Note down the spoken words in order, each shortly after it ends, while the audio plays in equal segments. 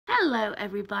Hello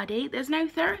everybody, there's no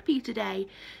therapy today,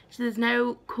 so there's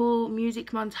no cool music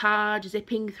montage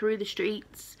zipping through the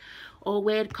streets or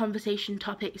weird conversation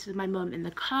topics with my mum in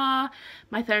the car.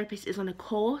 My therapist is on a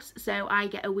course, so I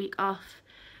get a week off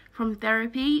from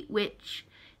therapy, which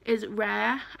is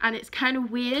rare, and it's kind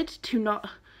of weird to not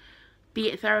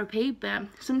be at therapy, but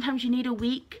sometimes you need a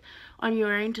week on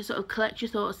your own to sort of collect your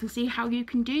thoughts and see how you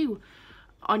can do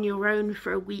on your own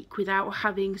for a week without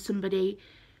having somebody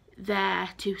there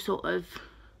to sort of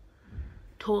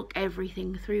talk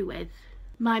everything through with.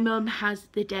 My mum has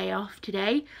the day off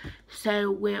today,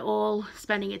 so we're all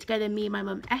spending it together, me, my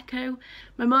mum, Echo.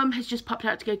 My mum has just popped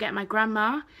out to go get my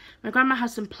grandma. My grandma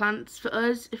has some plants for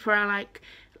us for our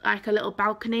like a little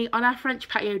balcony. On our French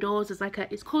patio doors there's like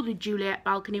it's called a Juliet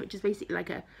balcony, which is basically like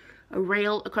a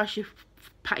rail across your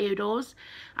patio doors,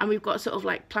 and we've got sort of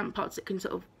like plant pots that can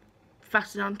sort of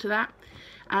fasten onto that,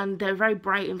 and they're very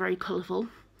bright and very colourful.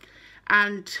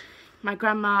 And my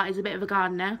grandma is a bit of a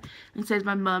gardener, and so is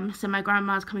my mum, so my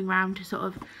grandma's coming round to sort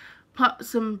of pot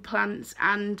some plants,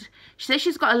 and she says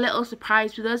she's got a little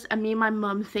surprise with us, and me and my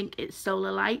mum think it's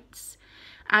solar lights.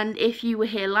 And if you were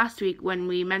here last week when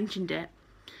we mentioned it,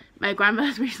 my grandma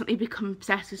has recently become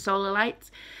obsessed with solar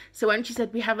lights, so when she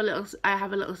said I have a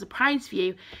little surprise for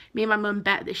you, me and my mum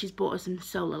bet that she's bought us some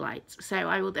solar lights. So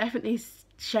I will definitely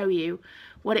show you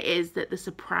what it is that the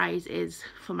surprise is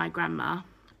for my grandma.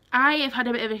 I have had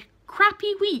a bit of a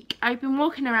crappy week. I've been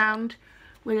walking around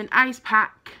with an ice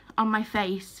pack on my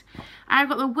face. I've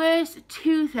got the worst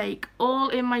toothache all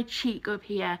in my cheek up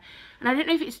here, and I don't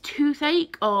know if it's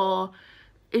toothache or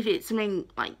if it's something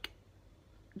like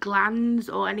glands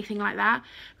or anything like that,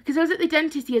 because I was at the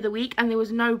dentist the other week and there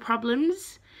was no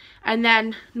problems, and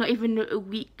then not even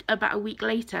about a week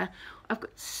later I've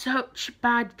got such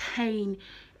bad pain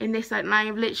in this side, and I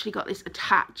have literally got this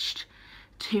attached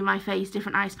to my face,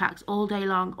 different ice packs all day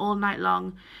long, all night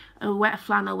long, a wet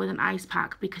flannel with an ice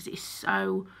pack because it's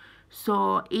so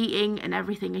sore. Eating and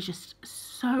everything is just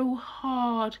so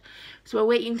hard, so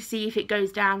we're waiting to see if it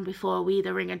goes down before we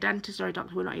either ring a dentist or a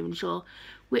doctor. We're not even sure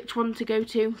which one to go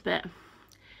to, but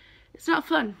it's not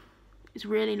fun. It's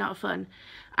really not fun,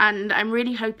 and I'm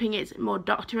really hoping it's more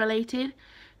doctor related,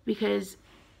 because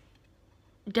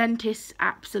dentists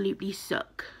absolutely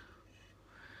suck.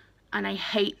 And I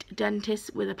hate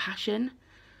dentists with a passion,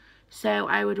 so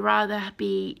I would rather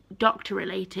be doctor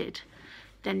related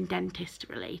than dentist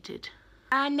related.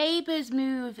 Our neighbours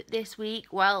move this week.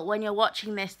 Well, when you're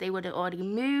watching this they would have already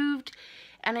moved,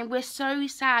 and we're so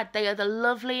sad. They are the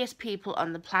loveliest people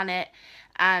on the planet,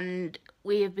 and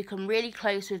we have become really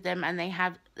close with them, and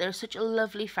they're such a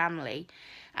lovely family,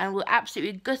 and we're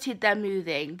absolutely gutted they're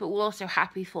moving, but we're also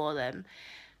happy for them.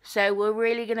 So we're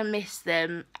really going to miss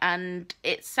them, and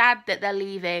it's sad that they're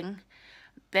leaving,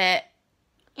 but,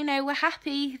 you know, we're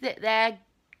happy that they're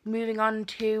moving on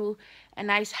to a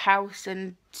nice house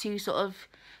and to sort of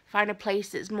find a place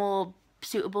that's more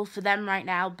suitable for them right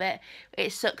now. But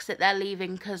it sucks that they're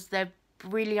leaving, because they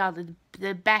really are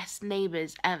the best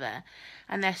neighbours ever,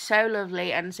 and they're so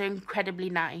lovely and so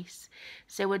incredibly nice.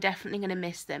 So we're definitely going to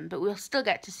miss them, but we'll still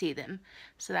get to see them,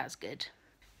 so that's good.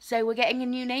 So we're getting a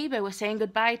new neighbour. We're saying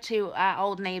goodbye to our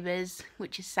old neighbours,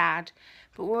 which is sad,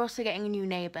 but we're also getting a new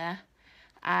neighbour,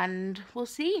 and we'll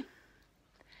see.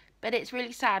 But it's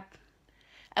really sad,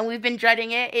 and we've been dreading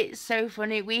it. It's so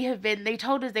funny. They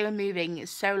told us they were moving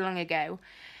so long ago,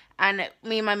 and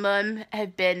me and my mum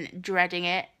have been dreading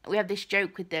it. We have this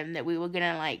joke with them that we were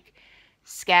gonna like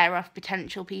scare off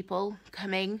potential people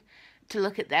coming to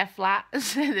look at their flat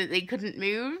so that they couldn't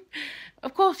move.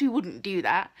 Of course we wouldn't do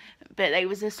that, but it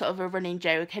was a sort of a running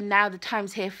joke, and now the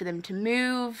time's here for them to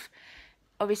move.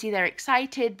 Obviously they're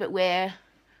excited, but we're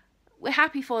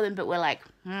happy for them, but we're like,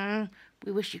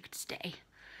 we wish you could stay.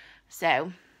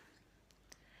 So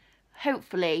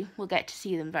hopefully we'll get to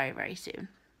see them very, very soon.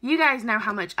 You guys know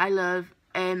how much I love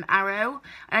Arrow,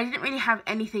 and I didn't really have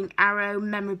anything Arrow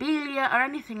memorabilia or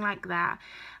anything like that,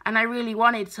 and I really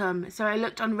wanted some, so I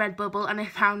looked on Redbubble and I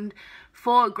found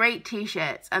 4 great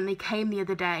t-shirts, and they came the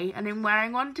other day, and I'm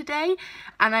wearing one today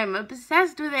and I'm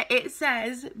obsessed with it. It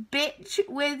says bitch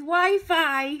with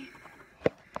Wi-Fi.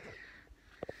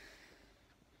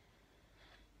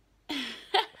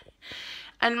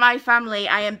 And my family,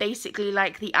 I am basically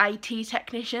like the IT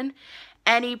technician.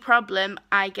 Any problem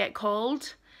I get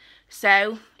called.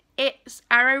 So it's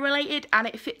Arrow related, and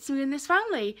it fits me in this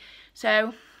family.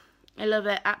 So I love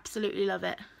it, absolutely love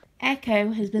it.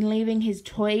 Echo has been leaving his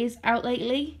toys out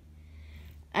lately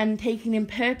and taking them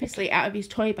purposely out of his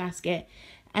toy basket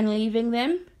and leaving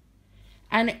them.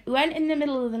 And when in the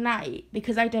middle of the night,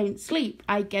 because I don't sleep,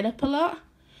 I get up a lot,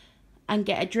 and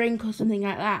get a drink or something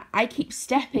like that, I keep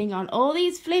stepping on all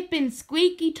these flipping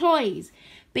squeaky toys.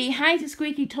 Behind the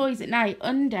squeaky toys at night,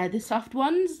 under the soft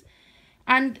ones.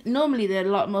 And normally they're a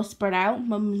lot more spread out.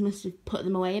 Mum must have put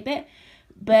them away a bit.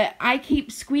 But I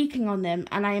keep squeaking on them,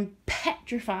 and I am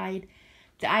petrified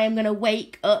that I am going to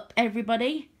wake up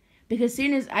everybody. Because as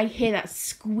soon as I hear that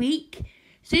squeak,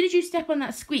 as soon as you step on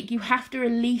that squeak, you have to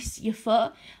release your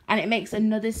foot, and it makes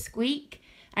another squeak.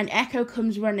 And Echo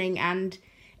comes running, and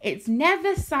it's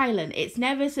never silent. It's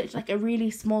never such like a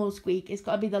really small squeak. It's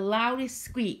got to be the loudest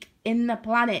squeak in the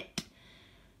planet.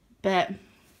 But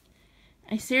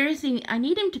I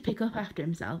need him to pick up after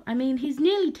himself. I mean, he's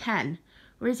nearly 10.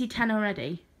 Or is he 10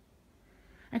 already?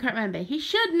 I can't remember. He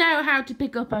should know how to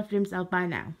pick up after himself by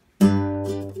now.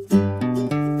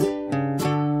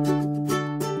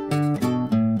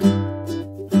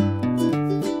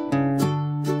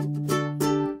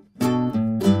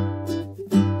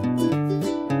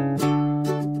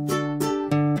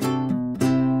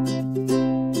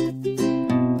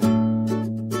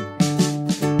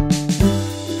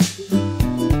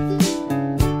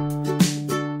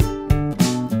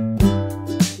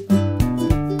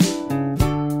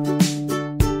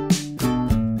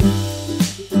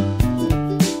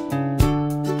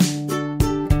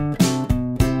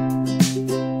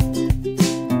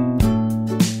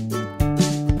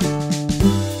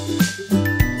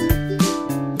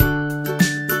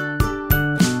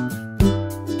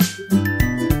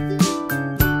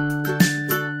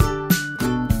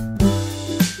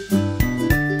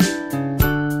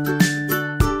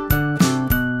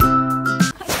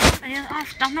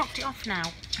 I've knocked it off now.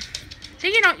 So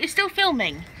you're still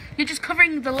filming. You're just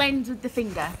covering the lens with the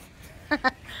finger. Well,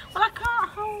 I can't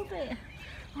hold it.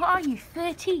 What are you,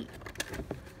 13?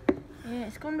 Yeah,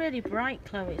 it's gone really bright,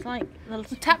 Chloe. It's like little...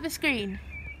 So tap the screen.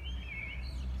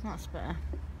 That's better.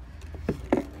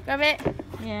 Grab it.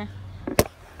 Yeah.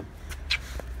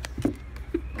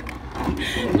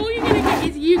 All you're going to get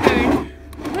is you going,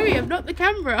 hurry, I've knocked the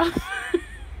camera off.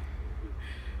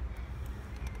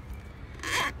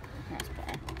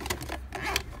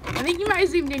 I think you might have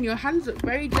zoomed in. Your hands look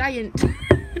very giant. Hey,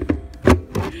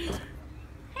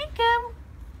 go.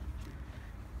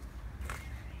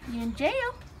 You're in jail.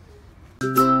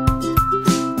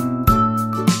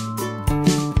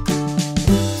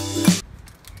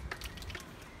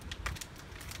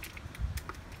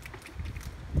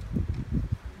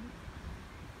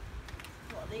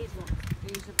 What are these ones?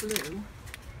 These are blue.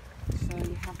 So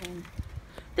you're having...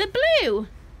 They're blue.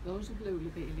 Those are blue,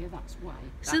 Lobelia, that's white.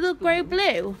 So they'll grow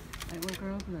blue? They will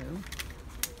grow blue.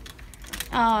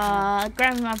 Ah,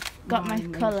 Grandma got my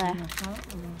colour.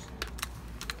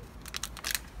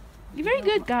 You're very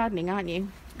good gardening, aren't you?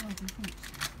 Oh, I think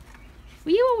so.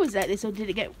 Were you always like this, or did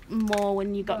it get more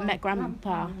when you met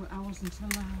Grandpa? I wasn't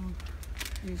allowed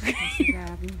to use the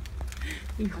garden.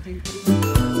 I think...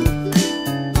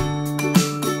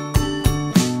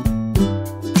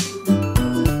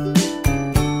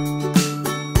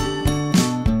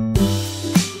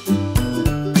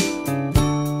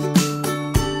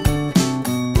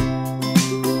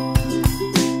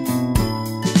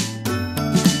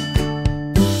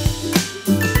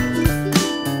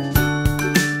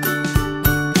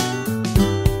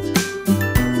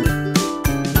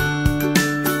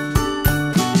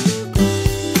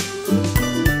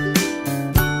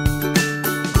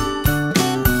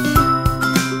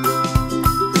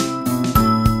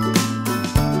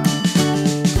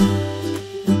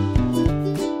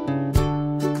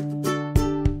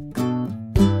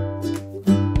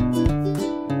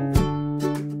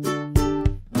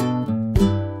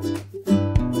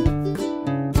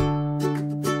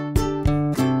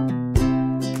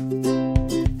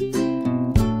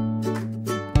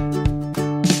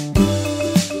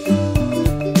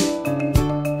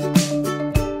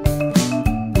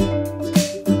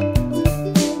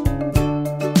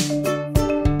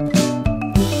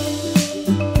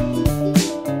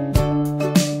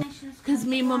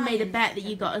 Mum made a bet that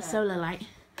you got a solar light.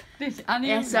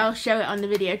 Yeah, so I'll show it on the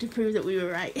video to prove that we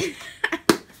were right.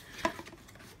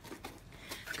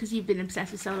 Because you've been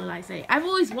obsessed with solar lights lately. I've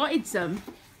always wanted some.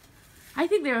 I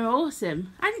think they're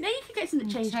awesome. I didn't know you could get some that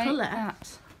change colour.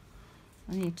 That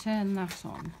and you turn that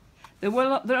on.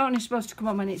 They're only supposed to come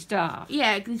on when it's dark.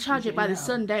 Yeah, they charge it by the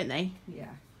sun, don't they? Yeah.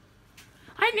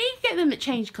 I didn't know you could get them that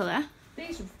change colour.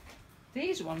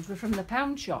 These ones were from the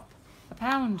pound shop. A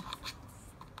pound.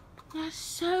 That's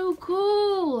so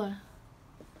cool.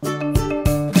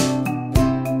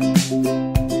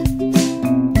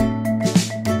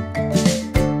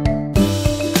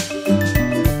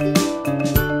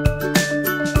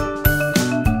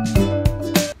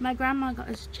 My grandma got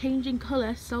as changing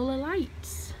colour solar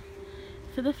lights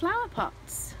for the flower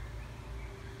pots.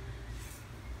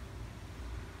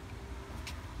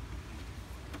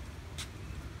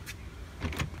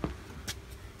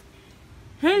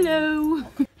 Hello!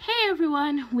 Hey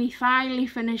everyone, we finally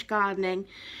finished gardening.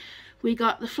 We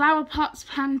got the flower pots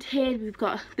planted,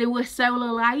 there were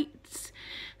solar lights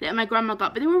that my grandma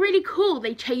got, but they were really cool.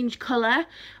 They changed colour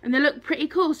and they look pretty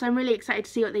cool, so I'm really excited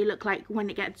to see what they look like when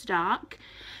it gets dark.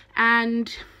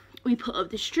 And we put up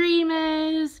the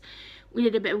streamers, we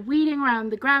did a bit of weeding around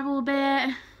the gravel bit.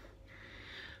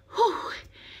 Whew,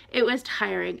 it was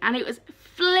tiring and it was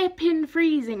flipping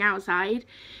freezing outside.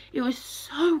 It was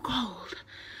so cold.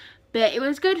 But it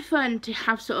was good fun to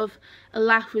have sort of a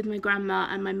laugh with my grandma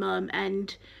and my mum,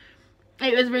 and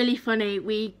it was really funny.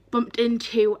 We bumped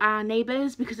into our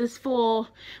neighbours because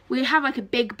we have like a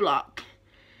big block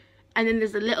and then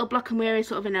there's a little block and we're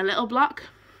sort of in a little block,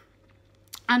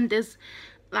 and there's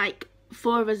like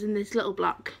 4 of us in this little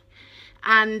block,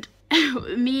 and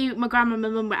me, my grandma and my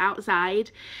mum were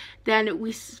outside. Then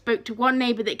we spoke to one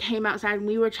neighbour that came outside and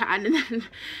we were chatting, and then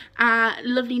our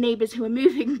lovely neighbours who were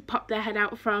moving popped their head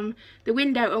out from the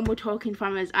window and were talking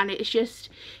from us. And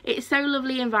it's so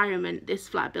lovely environment, this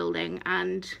flat building,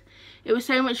 and it was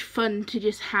so much fun to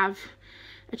just have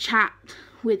a chat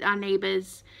with our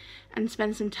neighbours and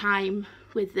spend some time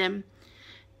with them.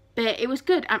 But it was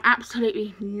good. I'm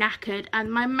absolutely knackered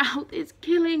and my mouth is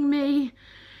killing me.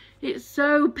 It's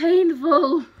so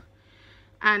painful.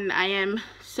 And I am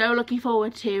so looking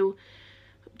forward to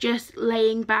just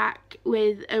laying back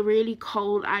with a really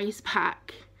cold ice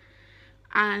pack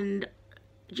and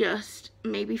just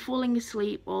maybe falling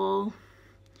asleep or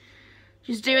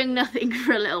just doing nothing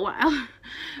for a little while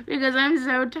because I'm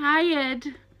so tired.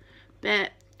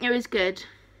 But it was good.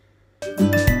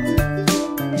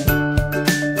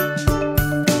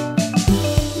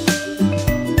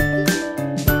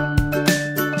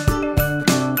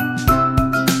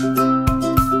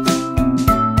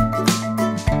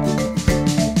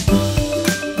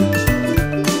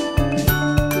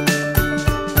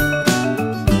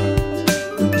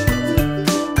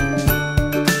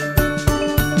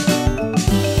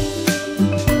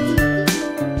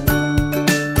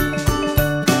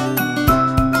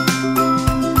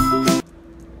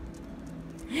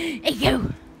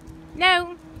 Echo!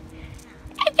 No!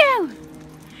 Echo!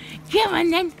 Come on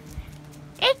then!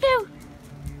 Echo!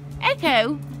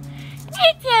 Echo!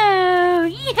 Echo!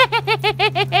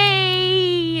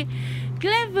 Yay!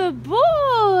 Clever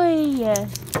boy!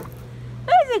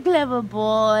 That's a clever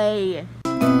boy!